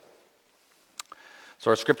So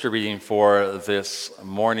our scripture reading for this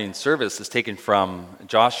morning service is taken from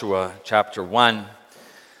Joshua chapter 1,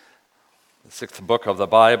 the sixth book of the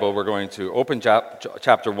Bible. We're going to open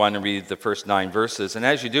chapter 1 and read the first 9 verses. And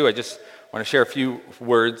as you do, I just want to share a few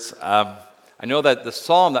words. I know that the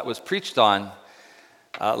psalm that was preached on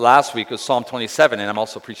last week was Psalm 27, and I'm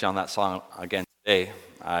also preaching on that psalm again today.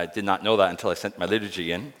 I did not know that until I sent my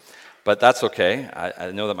liturgy in, but that's okay. I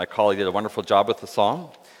know that my colleague did a wonderful job with the psalm.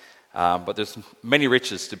 But there's many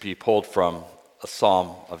riches to be pulled from a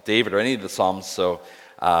psalm of David or any of the psalms, so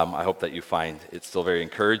I hope that you find it still very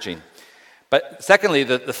encouraging. But secondly,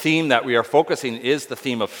 the theme that we are focusing is the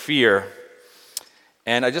theme of fear.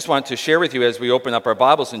 And I just want to share with you as we open up our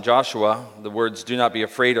Bibles in Joshua, the words "do not be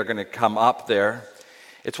afraid" are going to come up there.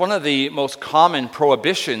 It's one of the most common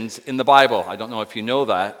prohibitions in the Bible. I don't know if you know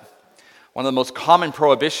that. One of the most common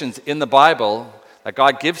prohibitions in the Bible that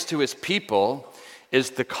God gives to his people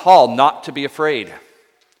is the call not to be afraid.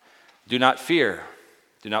 Do not fear.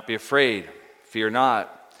 Do not be afraid. Fear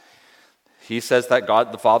not. He says that,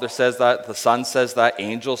 God the Father says that, the Son says that,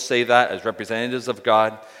 angels say that as representatives of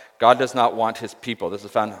God. God does not want his people, this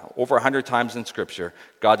is found over 100 times in Scripture,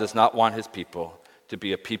 God does not want his people to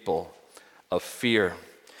be a people of fear.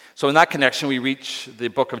 So in that connection, we reach the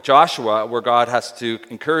book of Joshua, where God has to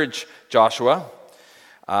encourage Joshua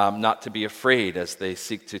not to be afraid as they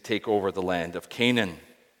seek to take over the land of Canaan.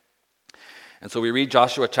 And so we read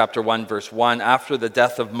Joshua chapter 1, verse 1. After the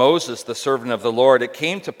death of Moses, the servant of the Lord, it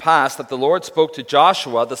came to pass that the Lord spoke to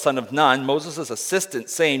Joshua, the son of Nun, Moses' assistant,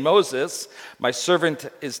 saying, "Moses, my servant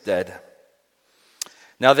is dead.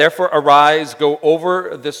 Now therefore arise, go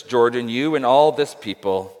over this Jordan, you and all this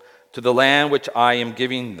people, to the land which I am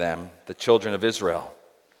giving them, the children of Israel.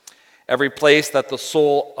 Every place that the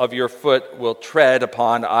sole of your foot will tread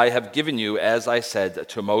upon, I have given you, as I said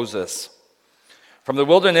to Moses. From the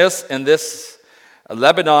wilderness in this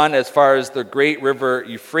Lebanon, as far as the great river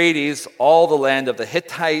Euphrates, all the land of the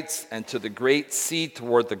Hittites, and to the great sea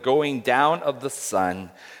toward the going down of the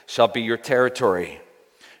sun, shall be your territory.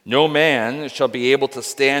 No man shall be able to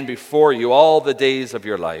stand before you all the days of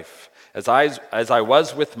your life. As I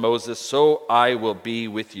was with Moses, so I will be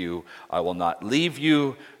with you. I will not leave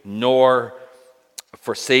you nor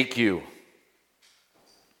forsake you.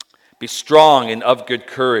 Be strong and of good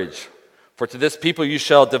courage, for to this people you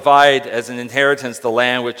shall divide as an inheritance the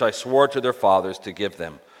land which I swore to their fathers to give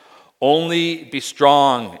them. Only be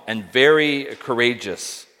strong and very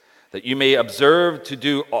courageous, that you may observe to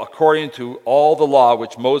do according to all the law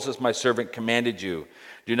which Moses my servant commanded you.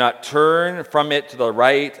 Do not turn from it to the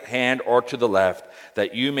right hand or to the left,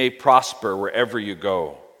 that you may prosper wherever you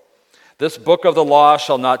go. This book of the law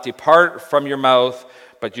shall not depart from your mouth,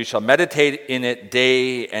 but you shall meditate in it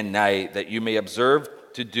day and night, that you may observe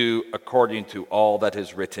to do according to all that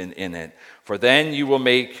is written in it. For then you will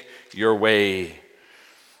make your way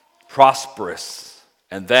prosperous,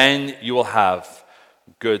 and then you will have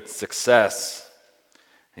good success."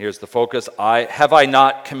 Here's the focus. Have I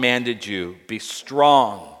not commanded you? Be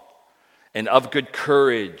strong and of good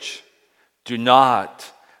courage. Do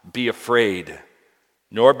not be afraid,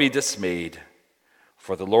 nor be dismayed,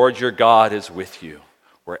 for the Lord your God is with you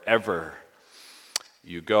wherever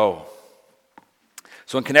you go.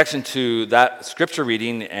 So in connection to that scripture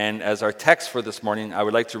reading, and as our text for this morning, I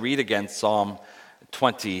would like to read again Psalm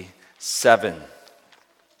 27.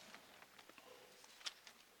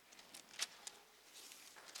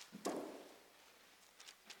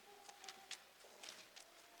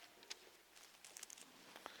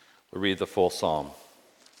 We'll read the full psalm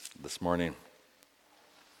this morning.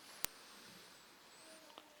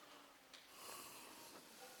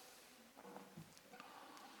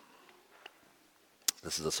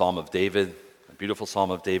 This is a psalm of David, a beautiful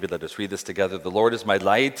psalm of David. Let us read this together. The Lord is my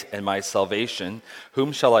light and my salvation.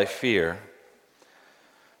 Whom shall I fear?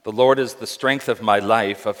 The Lord is the strength of my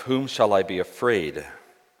life. Of whom shall I be afraid?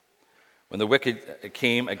 When the wicked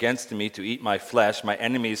came against me to eat my flesh, my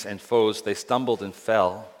enemies and foes, they stumbled and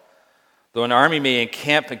fell. Though an army may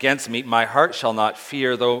encamp against me, my heart shall not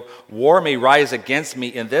fear. Though war may rise against me,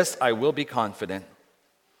 in this I will be confident.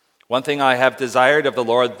 One thing I have desired of the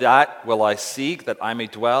Lord, that will I seek, that I may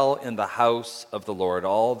dwell in the house of the Lord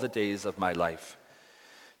all the days of my life,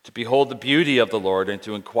 to behold the beauty of the Lord and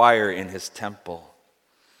to inquire in his temple.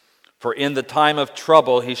 For in the time of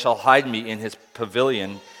trouble he shall hide me in his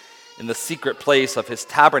pavilion. In the secret place of his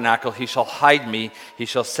tabernacle he shall hide me. He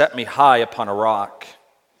shall set me high upon a rock.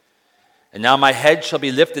 And now my head shall be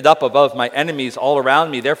lifted up above my enemies all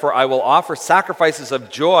around me. Therefore I will offer sacrifices of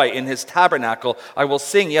joy in his tabernacle. I will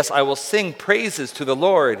sing, yes, I will sing praises to the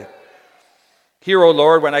Lord. Hear, O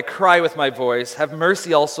Lord, when I cry with my voice. Have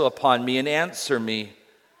mercy also upon me and answer me.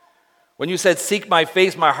 When you said, seek my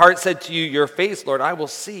face, my heart said to you, your face, Lord, I will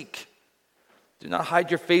seek. Do not hide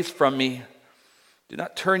your face from me. Do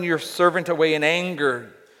not turn your servant away in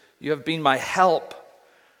anger. You have been my help.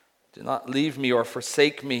 Do not leave me or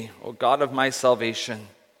forsake me, O God of my salvation.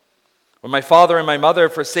 When my father and my mother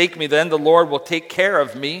forsake me, then the Lord will take care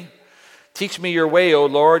of me. Teach me your way, O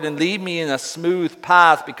Lord, and lead me in a smooth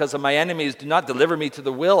path because of my enemies. Do not deliver me to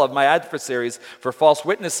the will of my adversaries, for false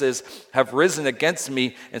witnesses have risen against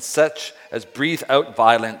me, and such as breathe out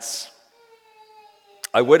violence.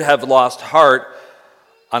 I would have lost heart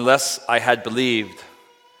unless I had believed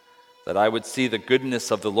that I would see the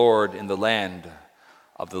goodness of the Lord in the land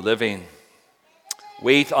of the living.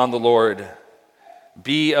 Wait on the Lord.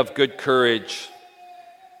 Be of good courage,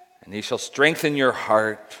 and he shall strengthen your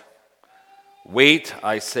heart. Wait,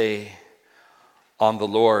 I say, on the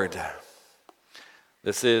Lord.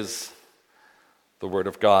 This is the word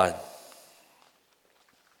of God.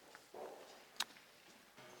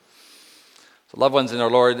 So, loved ones in our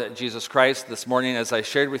Lord Jesus Christ, this morning, as I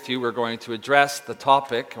shared with you, we're going to address the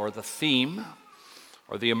topic or the theme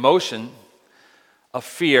or the emotion of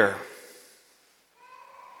fear.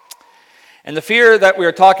 And the fear that we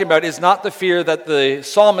are talking about is not the fear that the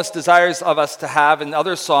psalmist desires of us to have in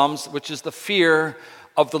other psalms, which is the fear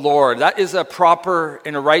of the Lord. That is a proper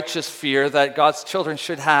and a righteous fear that God's children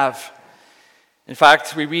should have. In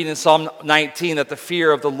fact, we read in Psalm 19 that the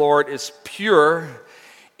fear of the Lord is pure,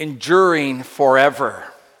 enduring forever.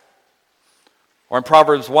 Or in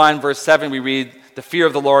Proverbs 1, verse 7, we read, the fear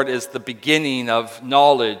of the Lord is the beginning of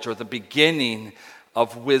knowledge or the beginning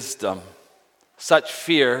of wisdom. Such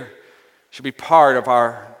fear should be part of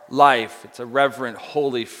our life. It's a reverent,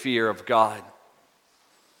 holy fear of God.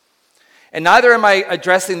 And neither am I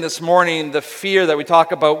addressing this morning the fear that we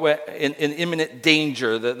talk about in imminent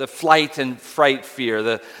danger, the flight and fright fear,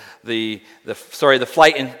 the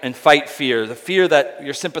flight and fight fear, the fear that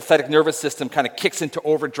your sympathetic nervous system kind of kicks into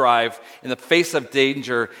overdrive in the face of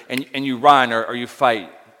danger and you run or you fight.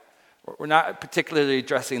 We're not particularly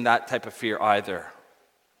addressing that type of fear either.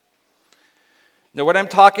 Now, what I'm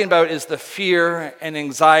talking about is the fear and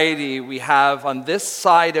anxiety we have on this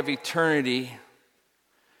side of eternity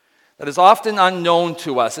that is often unknown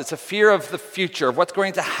to us. It's a fear of the future, of what's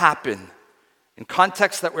going to happen in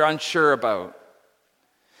contexts that we're unsure about.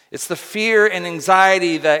 It's the fear and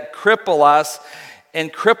anxiety that cripple us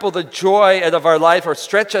and cripple the joy out of our life or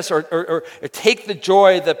stretch us or take the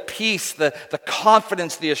joy, the peace, the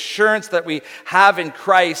confidence, the assurance that we have in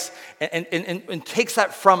Christ and takes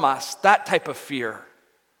that from us, that type of fear.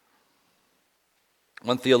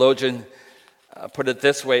 One theologian put it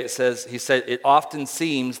this way, he said, it often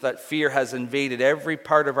seems that fear has invaded every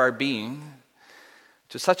part of our being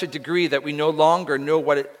to such a degree that we no longer know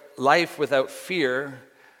what life without fear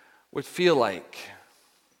would feel like.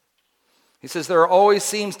 He says there always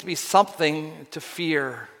seems to be something to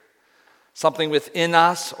fear, something within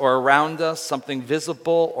us or around us, something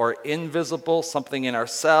visible or invisible, something in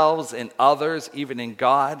ourselves, in others, even in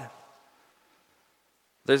God.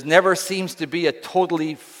 There never seems to be a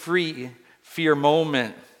totally free fear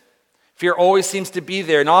moment. Fear always seems to be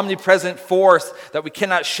there, an omnipresent force that we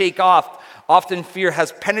cannot shake off. Often fear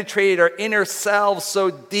has penetrated our inner selves so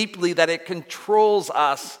deeply that it controls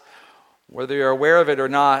us, whether you're aware of it or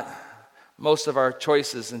not. Most of our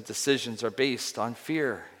choices and decisions are based on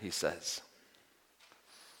fear, he says.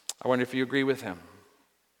 I wonder if you agree with him.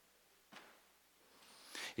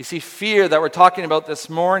 You see, fear that we're talking about this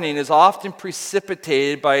morning is often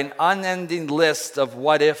precipitated by an unending list of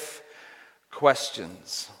what-if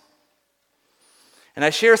questions. And I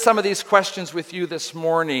share some of these questions with you this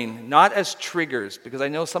morning, not as triggers, because I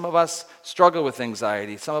know some of us struggle with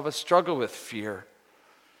anxiety, some of us struggle with fear,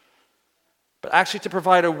 but actually to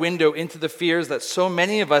provide a window into the fears that so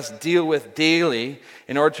many of us deal with daily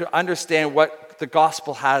in order to understand what the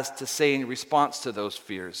gospel has to say in response to those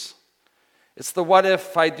fears. It's the what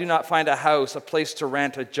if I do not find a house, a place to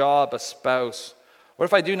rent, a job, a spouse? What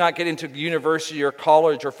if I do not get into university or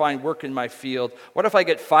college or find work in my field? What if I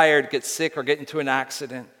get fired, get sick, or get into an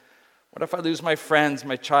accident? What if I lose my friends,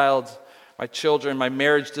 my children, my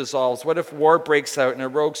marriage dissolves? What if war breaks out and a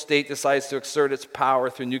rogue state decides to exert its power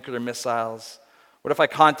through nuclear missiles? What if I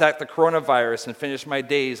contact the coronavirus and finish my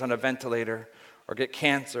days on a ventilator, or get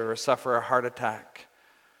cancer or suffer a heart attack?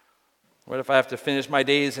 What if I have to finish my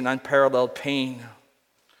days in unparalleled pain?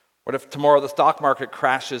 What if tomorrow the stock market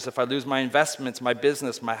crashes, if I lose my investments, my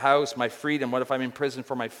business, my house, my freedom? What if I'm in prison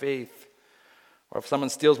for my faith? Or if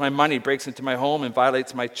someone steals my money, breaks into my home, and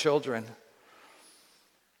violates my children?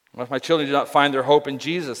 What if my children do not find their hope in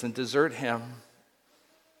Jesus and desert him?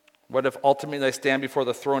 What if ultimately I stand before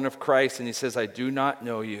the throne of Christ and he says, I do not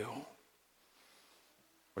know you?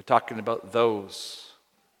 We're talking about those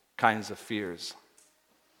kinds of fears.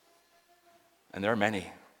 And there are many.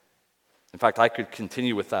 In fact, I could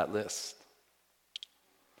continue with that list.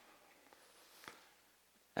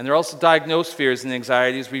 And there are also diagnosed fears and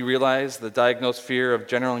anxieties. We realize the diagnosed fear of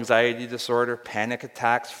general anxiety disorder, panic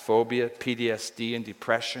attacks, phobia, PTSD, and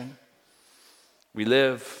depression. We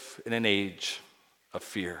live in an age of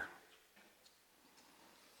fear.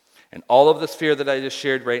 And all of this fear that I just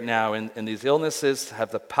shared right now and these illnesses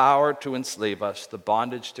have the power to enslave us, the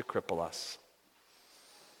bondage to cripple us.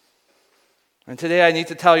 And today I need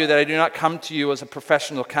to tell you that I do not come to you as a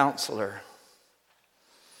professional counselor.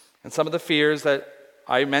 And some of the fears that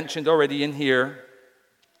I mentioned already in here,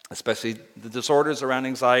 especially the disorders around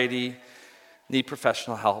anxiety, need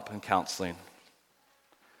professional help and counseling.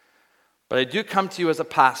 But I do come to you as a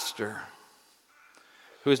pastor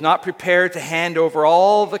who is not prepared to hand over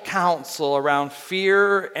all the counsel around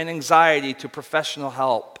fear and anxiety to professional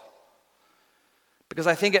help. Because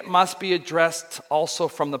I think it must be addressed also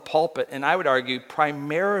from the pulpit, and I would argue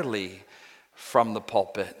primarily from the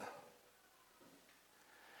pulpit.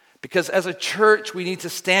 Because as a church, we need to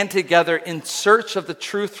stand together in search of the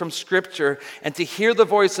truth from Scripture and to hear the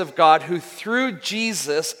voice of God who, through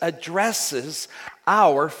Jesus, addresses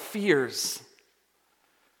our fears.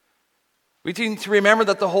 We need to remember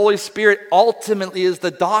that the Holy Spirit ultimately is the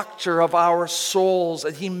doctor of our souls,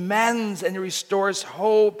 and He mends and restores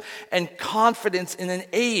hope and confidence in an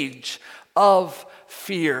age of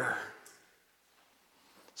fear.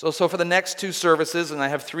 So for the next two services, and I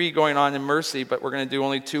have 3 going on in Mercy, but we're going to do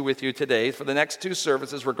only 2 with you today. For the next 2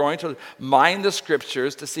 services, we're going to mine the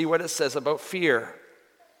Scriptures to see what it says about fear.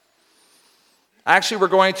 Actually, we're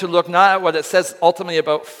going to look not at what it says ultimately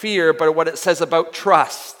about fear, but what it says about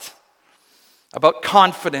trust, about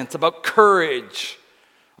confidence, about courage,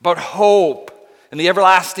 about hope, and the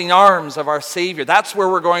everlasting arms of our Savior. That's where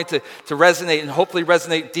we're going to resonate and hopefully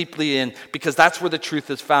resonate deeply in, because that's where the truth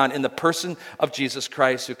is found, in the person of Jesus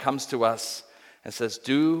Christ, who comes to us and says,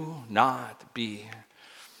 do not be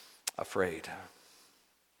afraid.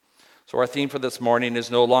 So our theme for this morning is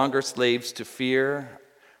no longer slaves to fear.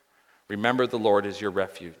 Remember the Lord is your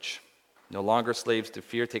refuge. No longer slaves to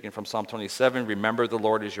fear, taken from Psalm 27. Remember the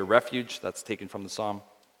Lord is your refuge. That's taken from the Psalm.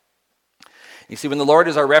 You see, when the Lord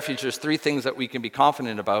is our refuge, there's 3 things that we can be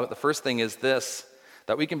confident about. The first thing is this,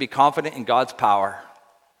 that we can be confident in God's power.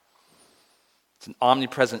 It's an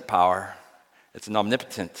omnipresent power. It's an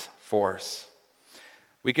omnipotent force.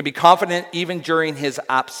 We can be confident even during his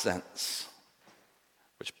absence,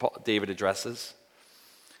 which David addresses.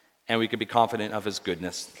 And we can be confident of his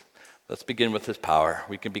goodness. Let's begin with his power.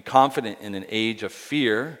 We can be confident in an age of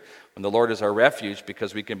fear when the Lord is our refuge,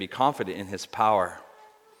 because we can be confident in his power.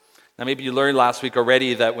 Now, maybe you learned last week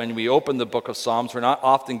already that when we open the book of Psalms, we're not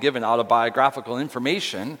often given autobiographical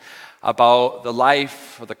information about the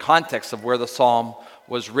life or the context of where the psalm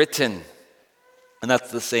was written. And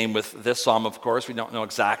that's the same with this psalm, of course. We don't know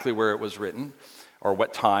exactly where it was written or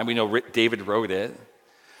what time. We know David wrote it.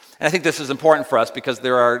 And I think this is important for us because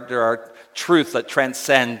there are truths that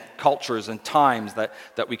transcend cultures and times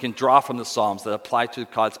that we can draw from the Psalms that apply to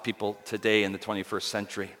God's people today in the 21st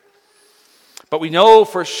century. But we know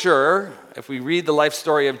for sure, if we read the life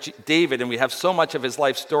story of David, and we have so much of his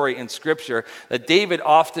life story in Scripture, that David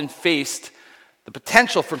often faced the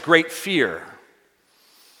potential for great fear.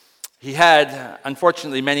 He had,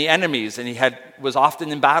 unfortunately, many enemies, and he was often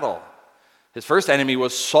in battle. His first enemy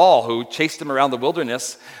was Saul, who chased him around the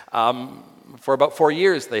wilderness for about 4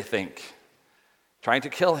 years, they think, trying to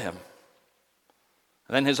kill him.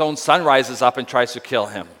 And then his own son rises up and tries to kill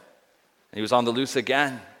him. And he was on the loose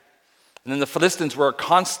again. And then the Philistines were a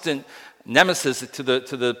constant nemesis to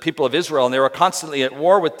the people of Israel, and they were constantly at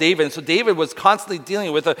war with David. And so David was constantly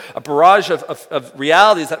dealing with a barrage of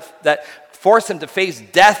realities that forced him to face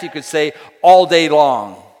death, you could say, all day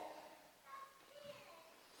long.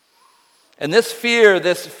 And this fear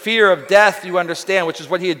of death, you understand, which is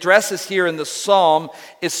what he addresses here in the psalm,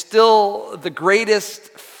 is still the greatest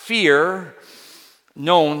fear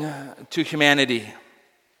known to humanity.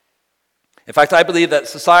 In fact, I believe that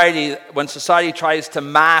when society tries to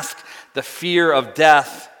mask the fear of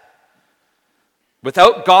death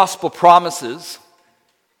without gospel promises,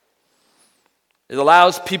 it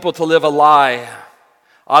allows people to live a lie,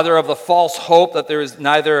 either of the false hope that there is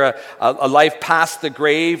neither a life past the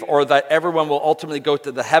grave or that everyone will ultimately go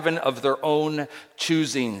to the heaven of their own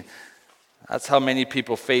choosing. That's how many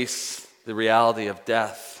people face the reality of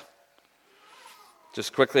death.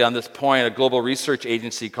 Just quickly on this point, a global research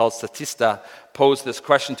agency called Statista posed this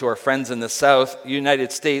question to our friends in the South,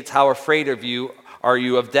 United States: how afraid are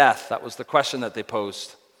you of death? That was the question that they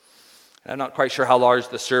posed. I'm not quite sure how large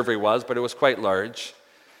the survey was, but it was quite large.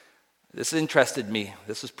 This interested me.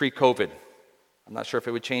 This was pre-COVID. I'm not sure if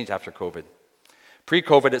it would change after COVID.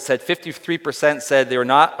 Pre-COVID, it said 53% said they were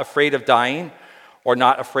not afraid of dying or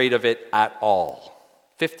not afraid of it at all.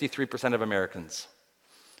 53% of Americans.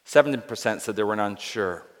 70% said they were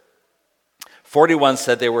unsure. 41%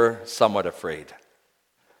 said they were somewhat afraid.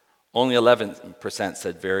 Only 11%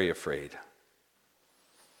 said very afraid.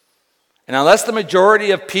 And unless the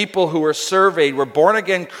majority of people who were surveyed were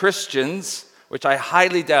born-again Christians, which I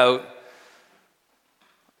highly doubt,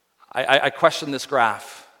 I question this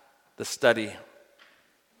graph, this study.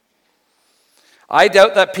 I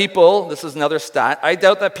doubt that people, this is another stat, I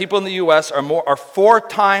doubt that people in the U.S. are 4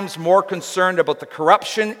 times more concerned about the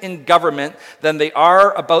corruption in government than they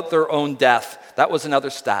are about their own death. That was another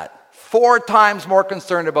stat. 4 times more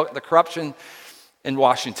concerned about the corruption in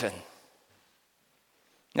Washington.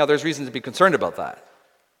 Now, there's reason to be concerned about that.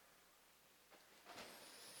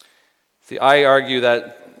 See, I argue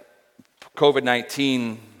that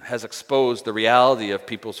COVID-19 has exposed the reality of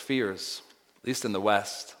people's fears, at least in the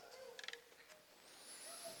West.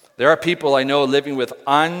 There are people I know living with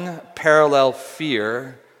unparalleled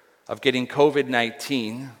fear of getting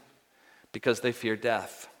COVID-19 because they fear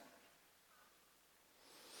death.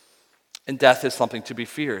 And death is something to be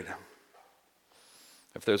feared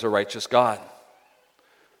if there's a righteous God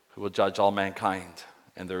who will judge all mankind,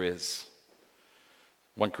 and there is.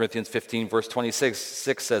 1 Corinthians 15 verse 26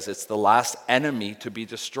 says it's the last enemy to be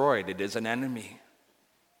destroyed. It is an enemy.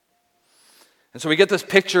 And so we get this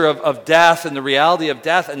picture of death and the reality of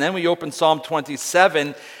death, and then we open Psalm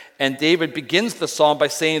 27, and David begins the psalm by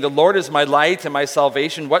saying, "The Lord is my light and my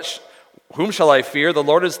salvation. Whom shall I fear? The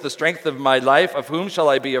Lord is the strength of my life. Of whom shall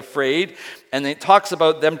I be afraid?" And it talks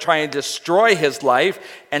about them trying to destroy his life,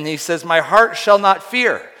 and he says, "My heart shall not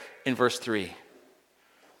fear," in verse 3.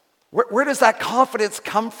 Where does that confidence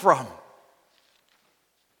come from?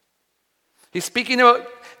 He's speaking about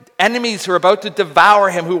enemies who are about to devour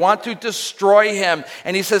him, who want to destroy him.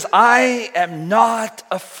 And he says, "I am not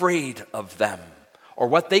afraid of them or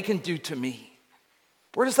what they can do to me."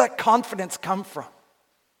 Where does that confidence come from?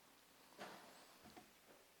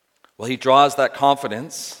 Well, he draws that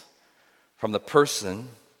confidence from the person,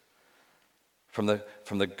 from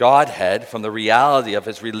the Godhead, from the reality of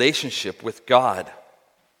his relationship with God.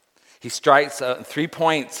 He strikes 3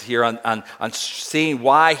 points here on seeing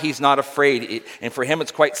why he's not afraid. And for him,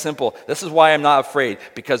 it's quite simple. This is why I'm not afraid.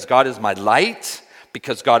 Because God is my light.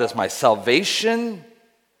 Because God is my salvation.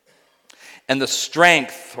 And the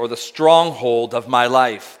strength or the stronghold of my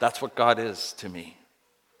life. That's what God is to me.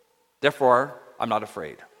 Therefore, I'm not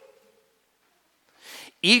afraid.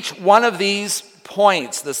 Each one of these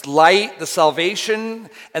points, this light, the salvation,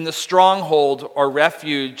 and the stronghold or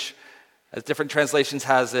refuge, as different translations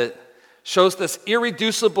has it, shows this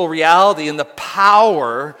irreducible reality and the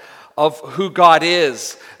power of who God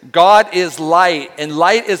is. God is light, and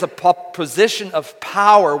light is a position of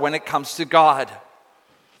power when it comes to God.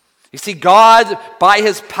 You see, God, by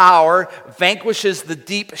his power, vanquishes the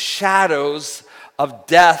deep shadows of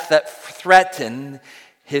death that threaten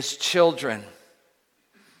his children.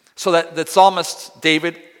 So that the psalmist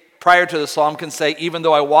David, prior to the psalm, can say, "Even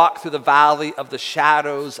though I walk through the valley of the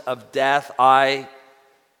shadows of death, I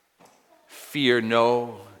fear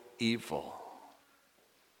no evil."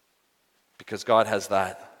 Because God has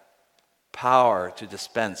that power to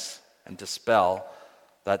dispense and dispel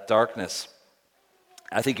that darkness.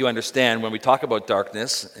 I think you understand when we talk about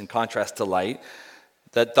darkness, in contrast to light,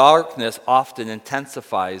 that darkness often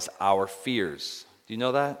intensifies our fears. Do you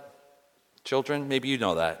know that? Children, maybe you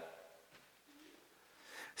know that.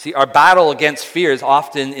 See, our battle against fear is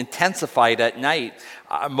often intensified at night.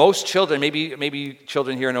 Most children, maybe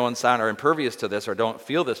children here in Owen Sound are impervious to this or don't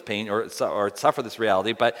feel this pain or suffer this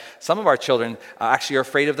reality, but some of our children actually are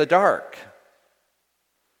afraid of the dark.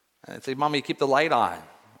 And they say, "Mommy, you keep the light on,"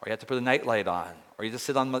 or "You have to put a night light on," or "You just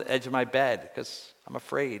sit on the edge of my bed because I'm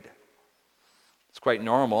afraid." It's quite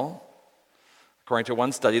normal. According to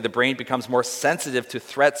one study, the brain becomes more sensitive to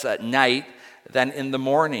threats at night than in the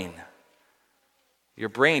morning. Your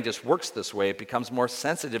brain just works this way. It becomes more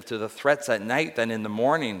sensitive to the threats at night than in the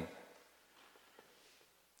morning.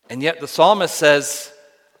 And yet the psalmist says,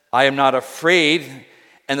 "I am not afraid."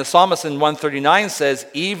 And the psalmist in 139 says,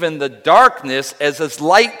 "Even the darkness is as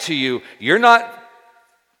light to you." You're not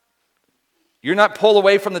pulled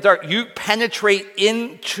away from the dark. You penetrate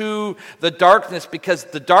into the darkness because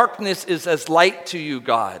the darkness is as light to you,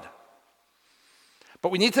 God.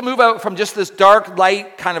 But we need to move out from just this dark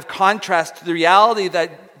light kind of contrast to the reality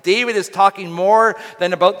that David is talking more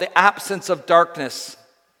than about the absence of darkness.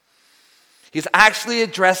 He's actually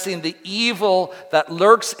addressing the evil that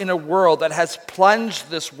lurks in a world that has plunged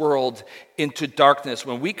this world into darkness.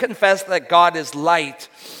 When we confess that God is light,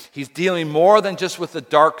 he's dealing more than just with the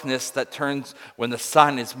darkness that turns when the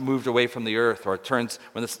sun is moved away from the earth, or it turns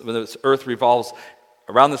when the earth revolves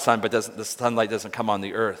around the sun, but the sunlight doesn't come on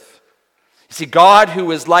the earth. You see, God,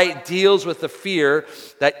 who is light, deals with the fear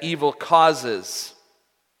that evil causes.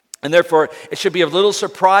 And therefore, it should be of little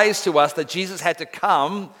surprise to us that Jesus had to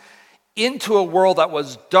come into a world that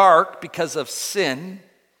was dark because of sin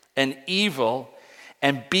and evil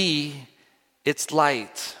and be its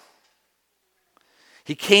light.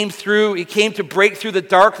 He came to break through the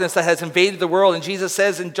darkness that has invaded the world. And Jesus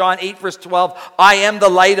says in John 8, verse 12, I am the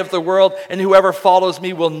light of the world, and whoever follows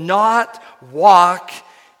me will not walk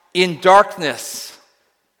in darkness.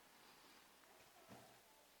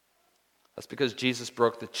 That's because Jesus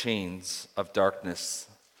broke the chains of darkness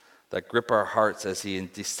that grip our hearts as he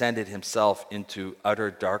descended himself into utter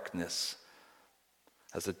darkness.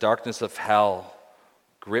 As the darkness of hell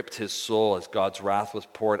gripped his soul, as God's wrath was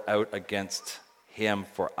poured out against him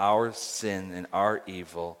for our sin and our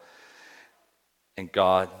evil. And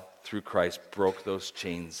God, through Christ, broke those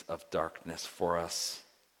chains of darkness for us.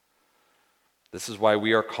 This is why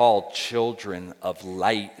we are called children of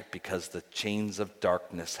light, because the chains of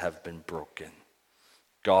darkness have been broken.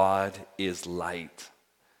 God is light.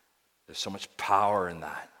 There's so much power in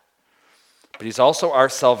that. But he's also our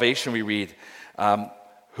salvation, we read.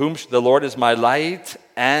 Whom the Lord is my light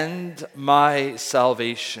and my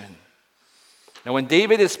salvation. Now, when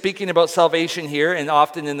David is speaking about salvation here, and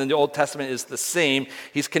often in the Old Testament is the same,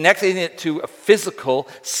 he's connecting it to a physical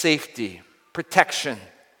safety, protection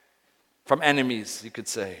from enemies, you could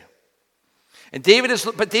say. And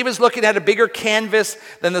David's looking at a bigger canvas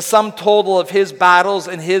than the sum total of his battles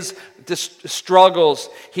and his struggles.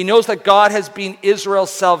 He knows that God has been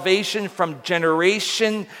Israel's salvation from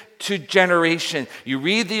generation to generation. You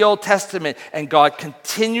read the Old Testament, and God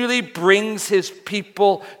continually brings his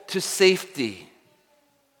people to safety.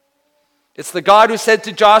 It's the God who said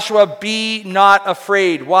to Joshua, be not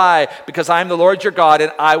afraid. Why? Because I am the Lord your God,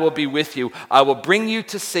 and I will be with you. I will bring you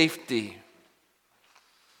to safety.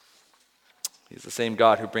 He's the same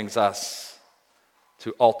God who brings us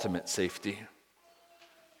to ultimate safety,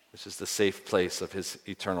 which is the safe place of his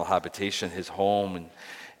eternal habitation, his home,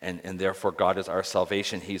 and therefore God is our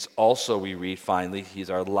salvation. He's also, we read finally, he's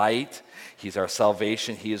our light, he's our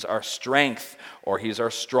salvation, he is our strength, or he's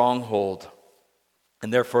our stronghold.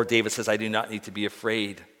 And therefore David says, I do not need to be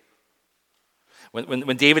afraid.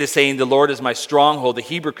 When David is saying, the Lord is my stronghold, the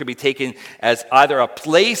Hebrew could be taken as either a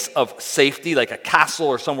place of safety, like a castle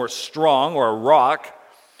or somewhere strong, or a rock,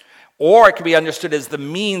 or it could be understood as the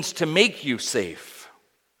means to make you safe.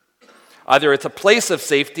 Either it's a place of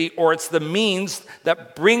safety, or it's the means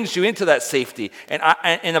that brings you into that safety.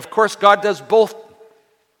 And of course, God does both.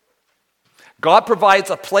 God provides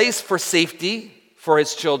a place for safety for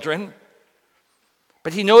his children,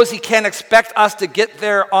 but he knows he can't expect us to get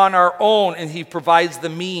there on our own, and he provides the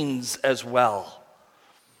means as well.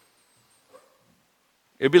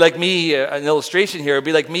 It would be like me, an illustration here, it would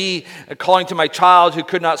be like me calling to my child who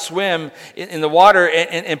could not swim in the water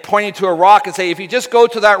and pointing to a rock and say, if you just go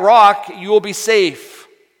to that rock, you will be safe.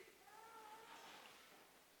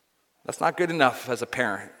 That's not good enough as a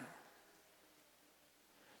parent.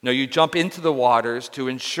 No, you jump into the waters to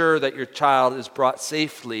ensure that your child is brought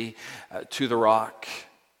safely to the rock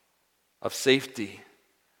of safety.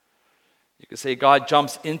 You could say God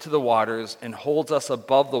jumps into the waters and holds us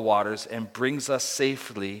above the waters and brings us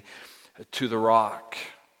safely to the rock.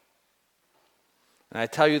 And I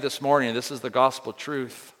tell you this morning, this is the gospel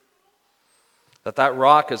truth, that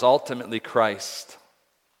rock is ultimately Christ.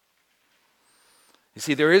 You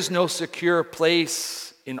see, there is no secure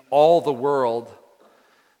place in all the world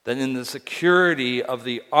than in the security of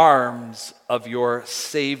the arms of your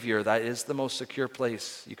Savior. That is the most secure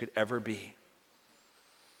place you could ever be.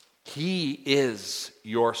 He is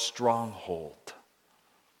your stronghold.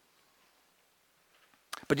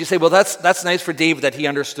 But you say, well, that's nice for David that he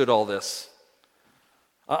understood all this.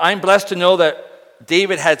 I'm blessed to know that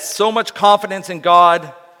David had so much confidence in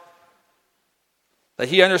God that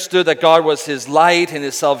he understood that God was his light and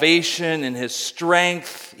his salvation and his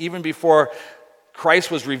strength, even before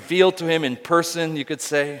Christ was revealed to him in person, you could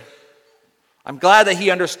say. I'm glad that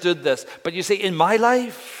he understood this. But you say, in my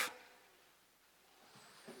life,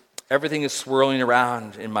 everything is swirling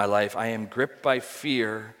around in my life. I am gripped by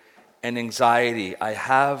fear and anxiety. I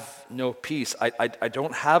have no peace. I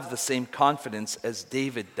don't have the same confidence as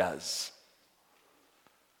David does.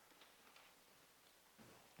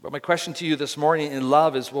 But my question to you this morning in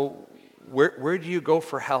love is, well, where do you go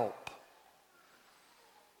for help?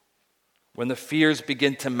 When the fears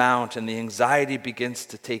begin to mount and the anxiety begins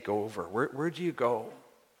to take over, where do you go?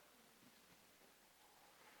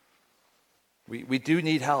 We do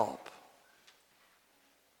need help.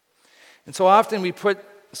 And so often we put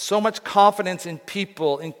so much confidence in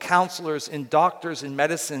people, in counselors, in doctors, in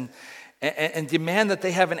medicine, and demand that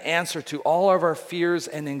they have an answer to all of our fears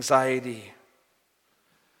and anxiety.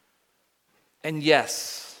 And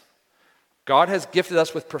yes, God has gifted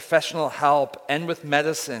us with professional help and with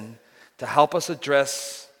medicine to help us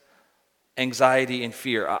address anxiety and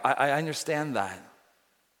fear. I understand that.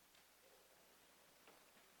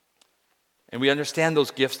 And we understand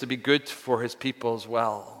those gifts to be good for his people as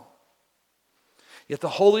well. Yet the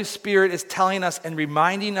Holy Spirit is telling us and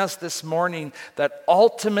reminding us this morning that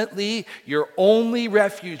ultimately your only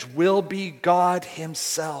refuge will be God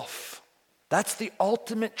himself. That's the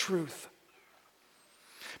ultimate truth.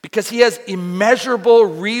 Because he has immeasurable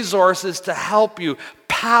resources to help you,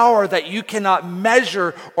 power that you cannot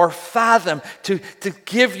measure or fathom to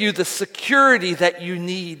give you the security that you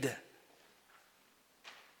need.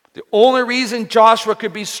 The only reason Joshua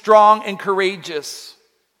could be strong and courageous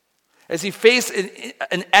as he faced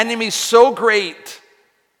an enemy so great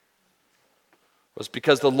was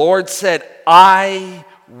because the Lord said, I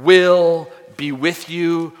will be with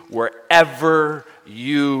you wherever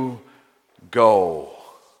you go.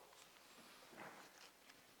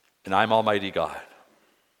 And I'm Almighty God.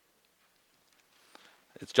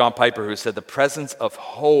 It's John Piper who said, the presence of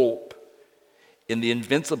hope in the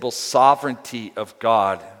invincible sovereignty of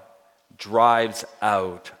God drives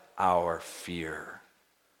out our fear.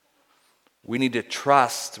 We need to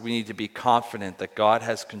trust, we need to be confident that God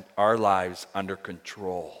has our lives under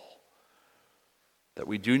control, that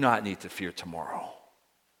we do not need to fear tomorrow.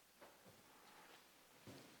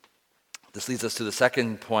 This leads us to the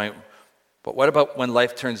second point. But what about when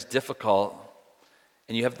life turns difficult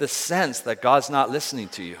and you have this sense that God's not listening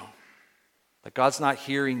to you, that God's not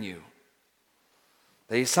hearing you,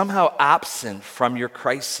 that he's somehow absent from your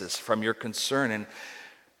crisis, from your concern? And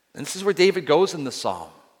this is where David goes in the psalm.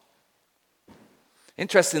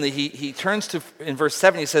 Interestingly, he turns to, in verse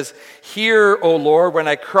 7, he says, hear, O Lord, when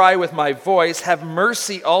I cry with my voice, have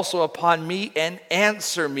mercy also upon me and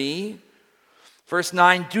answer me. Verse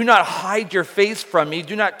 9, do not hide your face from me.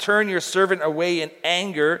 Do not turn your servant away in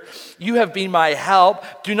anger. You have been my help.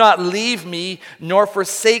 Do not leave me nor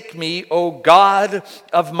forsake me, O God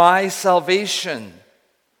of my salvation.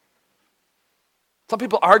 Some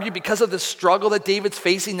people argue because of the struggle that David's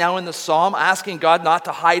facing now in the psalm, asking God not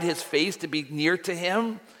to hide his face, to be near to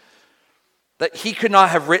him, that he could not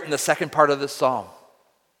have written the second part of the psalm.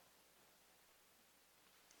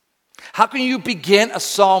 How can you begin a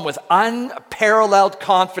psalm with unparalleled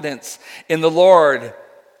confidence in the Lord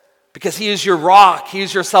because he is your rock, he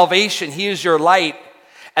is your salvation, he is your light,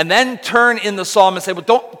 and then turn in the psalm and say,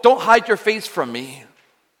 well, don't hide your face from me.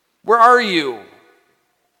 Where are you?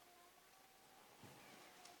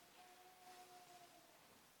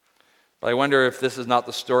 But I wonder if this is not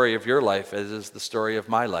the story of your life as is the story of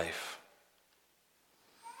my life.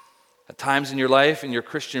 At times in your life, in your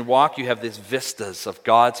Christian walk, you have these vistas of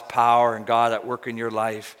God's power and God at work in your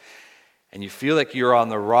life, and you feel like you're on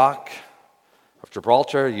the rock of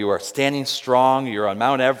Gibraltar, you are standing strong, you're on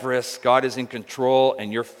Mount Everest, God is in control,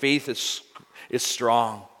 and your faith is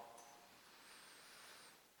strong.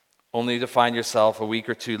 Only to find yourself a week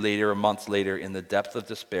or two later, a month later, in the depth of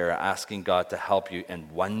despair, asking God to help you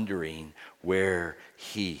and wondering where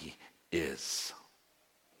he is.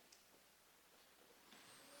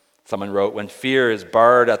 Someone wrote, when fear is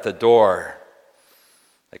barred at the door,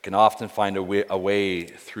 it can often find a way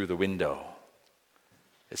through the window.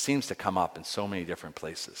 It seems to come up in so many different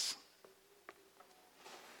places.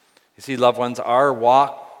 You see, loved ones, our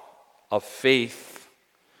walk of faith,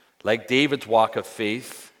 like David's walk of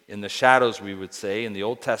faith, in the shadows, we would say, in the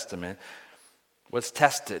Old Testament, was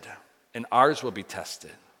tested, and ours will be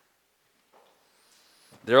tested.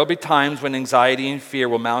 There will be times when anxiety and fear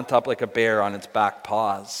will mount up like a bear on its back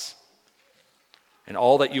paws. And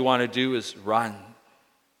all that you want to do is run.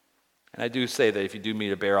 And I do say that if you do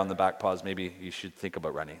meet a bear on the back paws, maybe you should think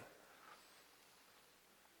about running.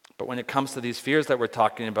 But when it comes to these fears that we're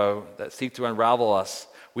talking about that seek to unravel us,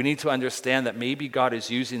 we need to understand that maybe God is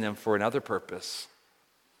using them for another purpose.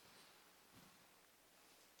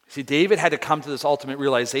 See, David had to come to this ultimate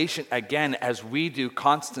realization again, as we do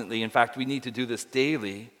constantly. In fact, we need to do this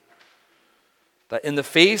daily. that in the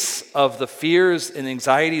face of the fears and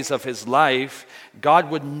anxieties of his life,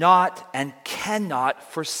 God would not and cannot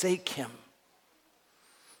forsake him.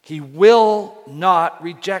 He will not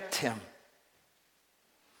reject him.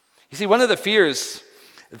 You see, one of the fears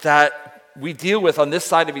that we deal with on this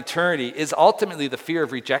side of eternity is ultimately the fear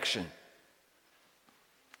of rejection.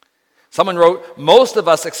 Someone wrote, most of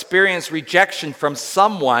us experience rejection from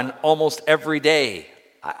someone almost every day.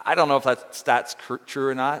 I don't know if that's true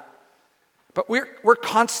or not, but we're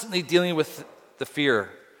constantly dealing with the fear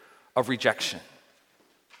of rejection.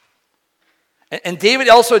 And David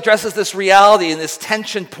also addresses this reality and this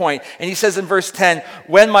tension point, and he says in verse 10,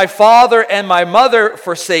 when my father and my mother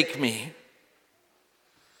forsake me,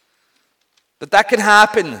 that can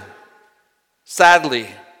happen, sadly.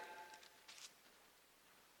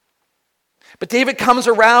 But David comes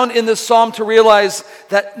around in this psalm to realize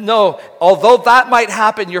that no, although that might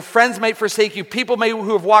happen, your friends might forsake you, people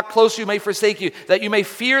who have walked close to you may forsake you, that you may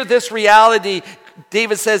fear this reality.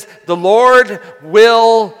 David says, the Lord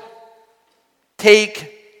will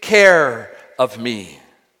take care of me.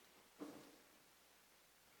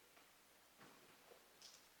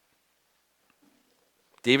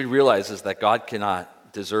 David realizes that God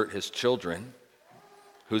cannot desert his children,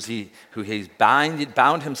 who he's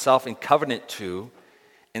bound himself in covenant to,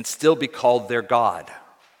 and still be called their God.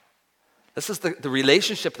 This is the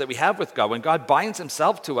relationship that we have with God. When God binds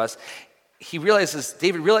himself to us,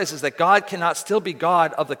 David realizes that God cannot still be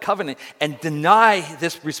God of the covenant and deny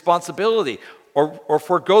this responsibility or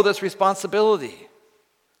forego this responsibility.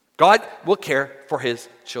 God will care for his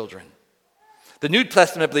children. The New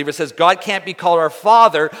Testament believer says God can't be called our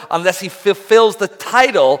Father unless he fulfills the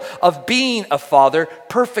title of being a Father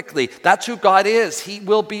perfectly. That's who God is. He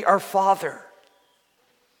will be our Father.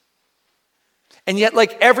 And yet,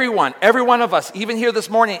 like every one of us, even here this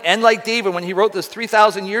morning, and like David when he wrote this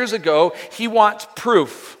 3,000 years ago, he wants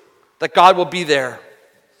proof that God will be there.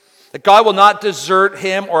 That God will not desert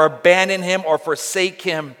him or abandon him or forsake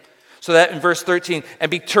him. So that in verse 13, and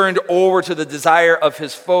be turned over to the desire of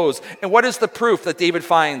his foes. And what is the proof that David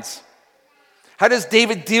finds? How does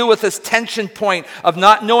David deal with this tension point of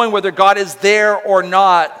not knowing whether God is there or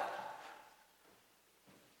not?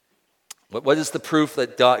 What is the proof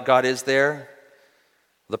that God is there?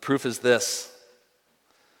 The proof is this,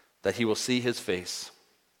 that he will see his face,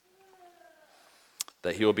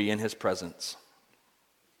 that he will be in his presence.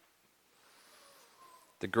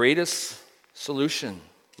 The greatest solution,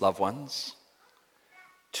 loved ones,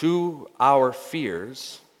 to our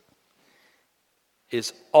fears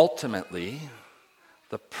is ultimately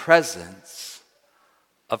the presence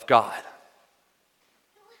of God.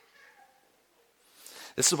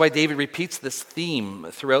 This is why David repeats this theme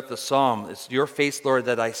throughout the psalm. It's your face, Lord,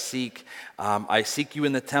 that I seek. I seek you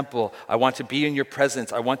in the temple. I want to be in your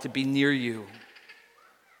presence. I want to be near you.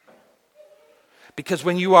 Because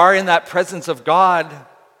when you are in that presence of God,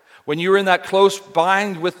 when you're in that close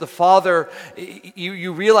bind with the Father,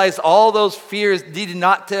 you realize all those fears need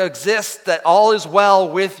not to exist, that all is well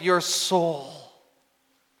with your soul.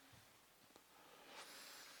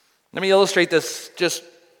 Let me illustrate this just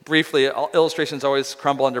briefly. Illustrations always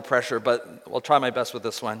crumble under pressure, but I'll try my best with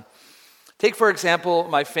this one. Take, for example,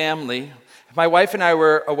 my family. If my wife and I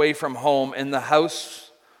were away from home and the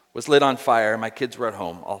house was lit on fire, my kids were at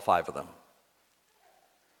home, all 5 of them.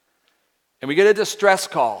 And we get a distress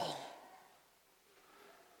call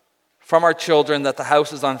from our children that the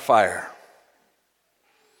house is on fire.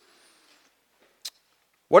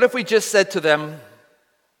 What if we just said to them,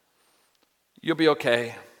 you'll be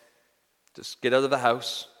okay. Just get out of the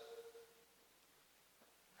house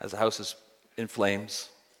as the house is in flames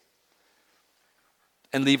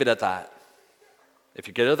and leave it at that. If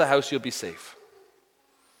you get out of the house, you'll be safe.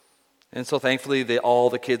 And so thankfully, all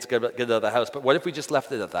the kids get out of the house. But what if we just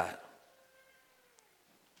left it at that?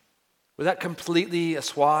 Would that completely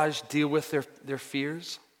assuage, deal with their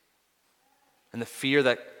fears? And the fear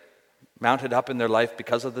that mounted up in their life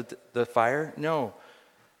because of the fire? No.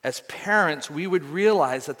 As parents, we would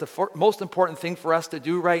realize that the most important thing for us to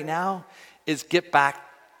do right now is get back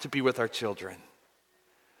to be with our children.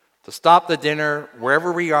 To stop the dinner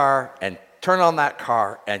wherever we are and turn on that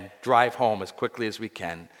car and drive home as quickly as we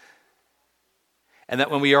can. And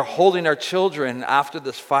that when we are holding our children after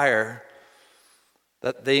this fire,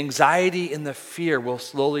 that the anxiety and the fear will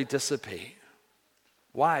slowly dissipate.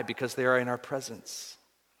 Why? Because they are in our presence.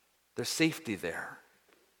 There's safety there.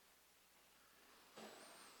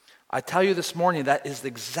 I tell you this morning, that is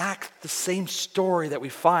the same story that we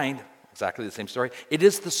find, exactly the same story. It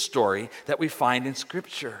is the story that we find in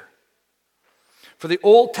Scripture. For the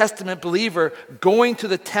Old Testament believer, going to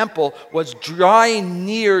the temple was drawing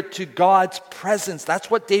near to God's presence. That's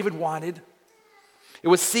what David wanted. It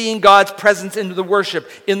was seeing God's presence in the worship,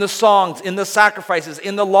 in the songs, in the sacrifices,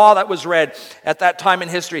 in the law that was read at that time in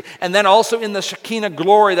history, and then also in the Shekinah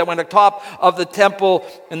glory that went atop of the temple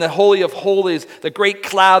in the Holy of Holies, the great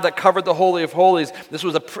cloud that covered the Holy of Holies. This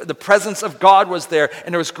was the presence of God was there,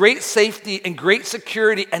 and there was great safety and great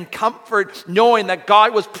security and comfort knowing that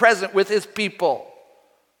God was present with his people.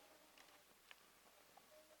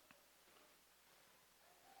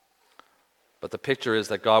 But the picture is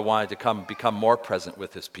that God wanted to become more present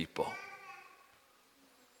with his people.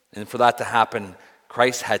 And for that to happen,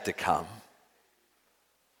 Christ had to come.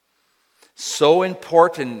 So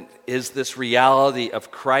important is this reality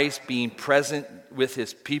of Christ being present with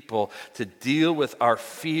his people to deal with our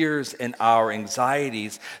fears and our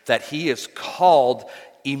anxieties that he is called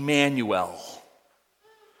Emmanuel,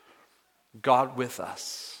 God with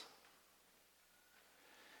us.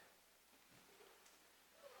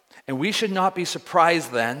 And we should not be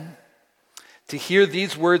surprised then to hear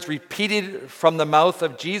these words repeated from the mouth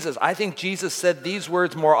of Jesus. I think Jesus said these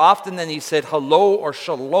words more often than he said hello or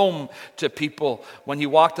shalom to people when he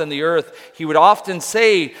walked on the earth. He would often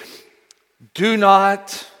say, "Do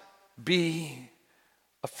not be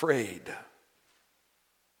afraid."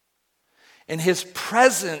 And his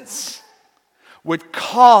presence would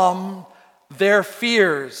calm their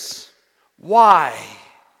fears. Why?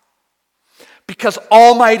 Because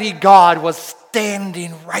Almighty God was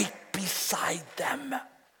standing right beside them.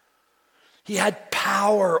 He had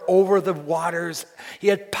power over the waters. He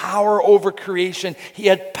had power over creation. He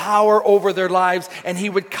had power over their lives. And he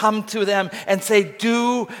would come to them and say,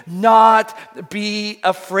 "Do not be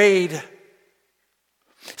afraid."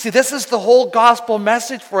 See, this is the whole gospel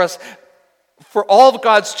message for us. For all of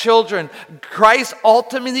God's children, Christ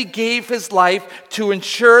ultimately gave his life to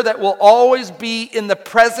ensure that we'll always be in the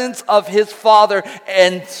presence of his Father,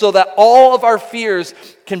 and so that all of our fears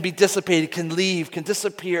can be dissipated, can leave, can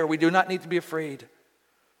disappear. We do not need to be afraid.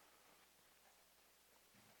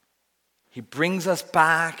 He brings us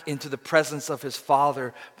back into the presence of his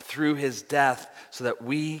Father through his death so that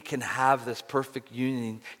we can have this perfect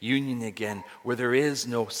union again where there is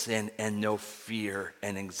no sin and no fear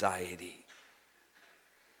and anxiety.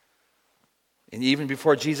 And even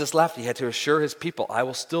before Jesus left, he had to assure his people, "I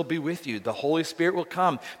will still be with you. The Holy Spirit will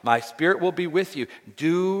come. My Spirit will be with you.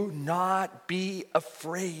 Do not be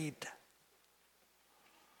afraid."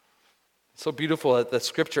 It's so beautiful that the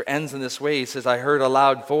scripture ends in this way. He says, "I heard a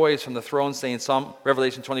loud voice from the throne saying,"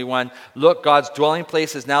 Revelation 21, "Look, God's dwelling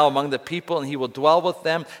place is now among the people, and he will dwell with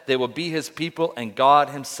them. They will be his people, and God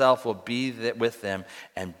himself will be with them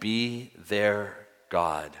and be their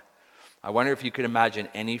God." I wonder if you could imagine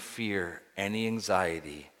any fear, any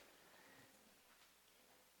anxiety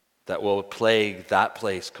that will plague that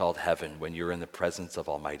place called heaven when you're in the presence of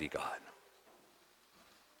Almighty God.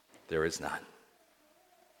 There is none.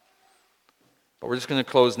 But we're just going to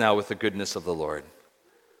close now with the goodness of the Lord.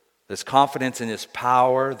 There's confidence in his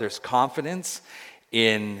power. There's confidence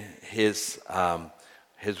in his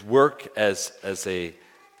work as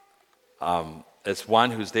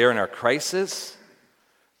one who's there in our crisis.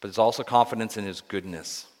 But there's also confidence in his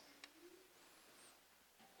goodness.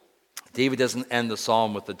 David doesn't end the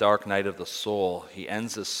psalm with the dark night of the soul. He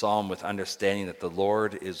ends this psalm with understanding that the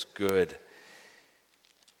Lord is good.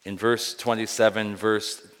 In verse 27,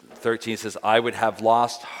 verse 13 says, "I would have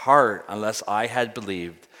lost heart unless I had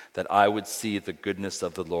believed that I would see the goodness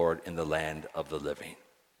of the Lord in the land of the living."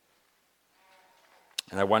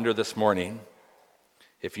 And I wonder this morning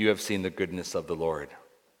if you have seen the goodness of the Lord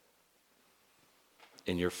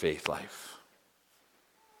in your faith life.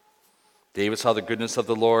 David saw the goodness of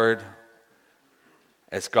the Lord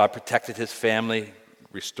as God protected his family,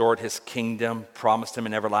 restored his kingdom, promised him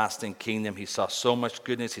an everlasting kingdom. He saw so much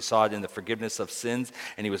goodness. He saw it in the forgiveness of sins,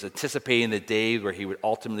 and he was anticipating the day where he would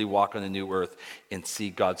ultimately walk on the new earth and see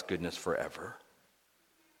God's goodness forever.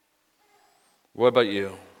 What about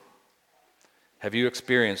you? Have you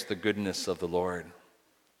experienced the goodness of the Lord?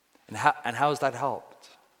 And how has that helped?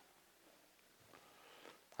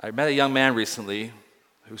 I met a young man recently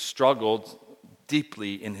who struggled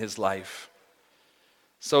deeply in his life.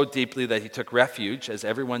 So deeply that he took refuge, as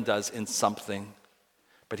everyone does, in something.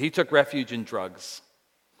 But he took refuge in drugs.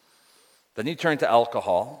 Then he turned to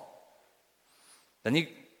alcohol. Then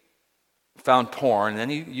he found porn. Then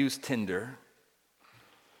he used Tinder.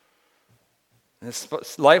 And his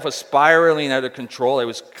life was spiraling out of control. He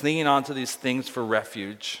was clinging onto these things for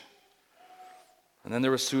refuge. And then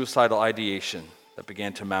there was suicidal ideation that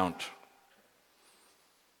began to mount.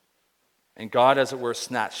 And God, as it were,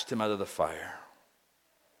 snatched him out of the fire.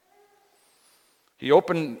 He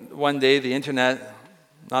opened one day the internet,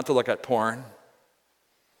 not to look at porn,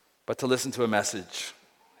 but to listen to a message.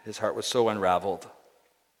 His heart was so unraveled.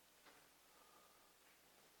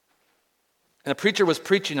 And a preacher was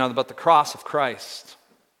preaching about the cross of Christ.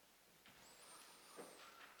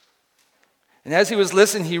 And as he was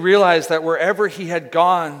listening, he realized that wherever he had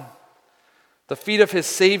gone, the feet of his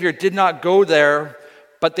Savior did not go there,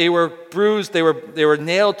 but they were bruised, they were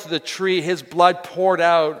nailed to the tree, his blood poured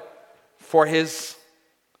out for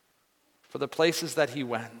the places that he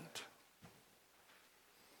went.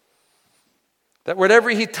 That whatever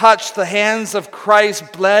he touched, the hands of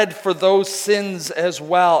Christ bled for those sins as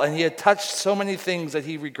well. And he had touched so many things that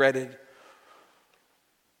he regretted.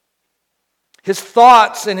 His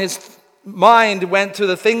thoughts and his mind went to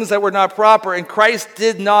the things that were not proper, and Christ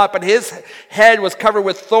did not, but his head was covered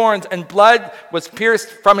with thorns, and blood was pierced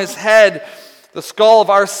from his head, the skull of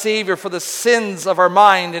our Savior, for the sins of our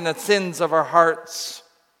mind and the sins of our hearts.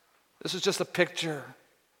 This is just a picture.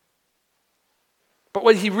 But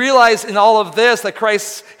when he realized in all of this that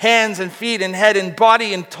Christ's hands and feet and head and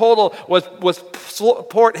body in total was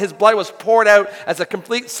poured, his blood was poured out as a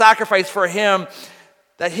complete sacrifice for him,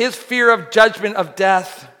 that his fear of judgment of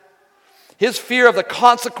death, his fear of the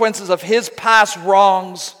consequences of his past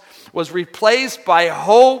wrongs was replaced by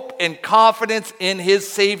hope and confidence in his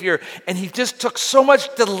Savior. And he just took so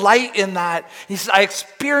much delight in that. He said, I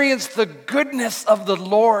experienced the goodness of the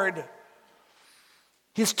Lord.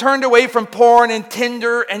 He's turned away from porn and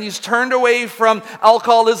Tinder, and he's turned away from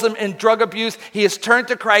alcoholism and drug abuse. He has turned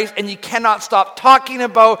to Christ, and he cannot stop talking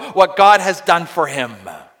about what God has done for him.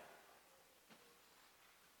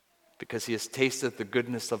 Because he has tasted the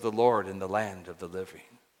goodness of the Lord in the land of the living.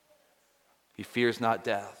 He fears not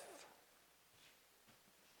death.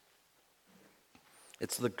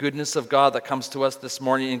 It's the goodness of God that comes to us this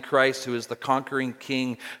morning in Christ, who is the conquering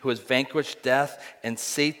King, who has vanquished death and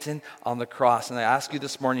Satan on the cross. And I ask you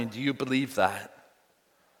this morning, do you believe that?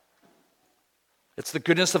 It's the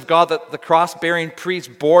goodness of God that the cross-bearing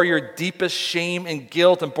priest bore your deepest shame and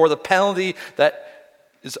guilt and bore the penalty that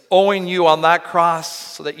is owing you on that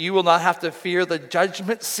cross so that you will not have to fear the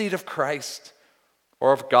judgment seat of Christ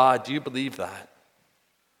or of God. Do you believe that?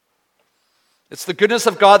 It's the goodness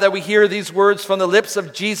of God that we hear these words from the lips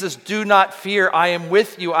of Jesus. Do not fear. I am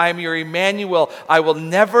with you. I am your Emmanuel. I will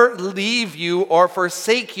never leave you or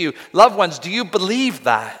forsake you. Loved ones, do you believe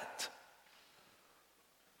that?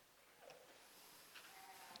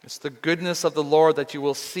 It's the goodness of the Lord that you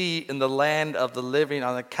will see in the land of the living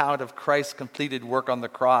on account of Christ's completed work on the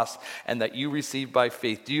cross and that you receive by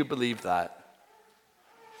faith. Do you believe that?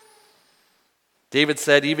 David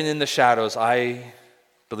said, even in the shadows, I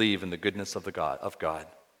believe in the goodness of God.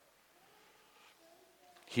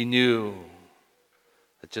 He knew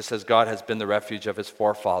that just as God has been the refuge of his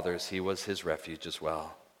forefathers, he was his refuge as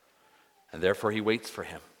well. And therefore he waits for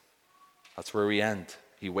him. That's where we end.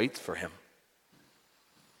 He waits for him.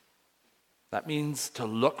 That means to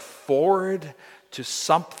look forward to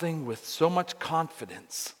something with so much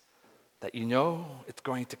confidence that you know it's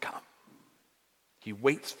going to come. He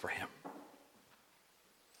waits for him.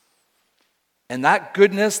 And that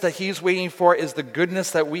goodness that he's waiting for is the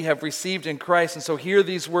goodness that we have received in Christ. And so hear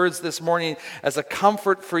these words this morning as a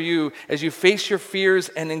comfort for you as you face your fears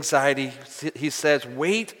and anxiety. He says,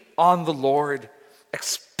 wait on the Lord.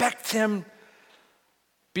 Expect him.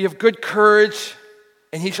 Be of good courage,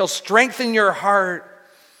 and he shall strengthen your heart.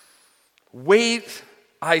 Wait,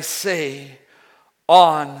 I say,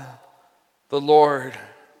 on the Lord.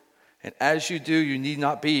 And as you do, you need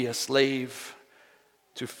not be a slave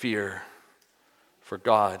to fear. For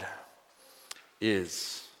God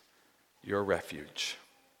is your refuge.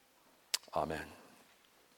 Amen.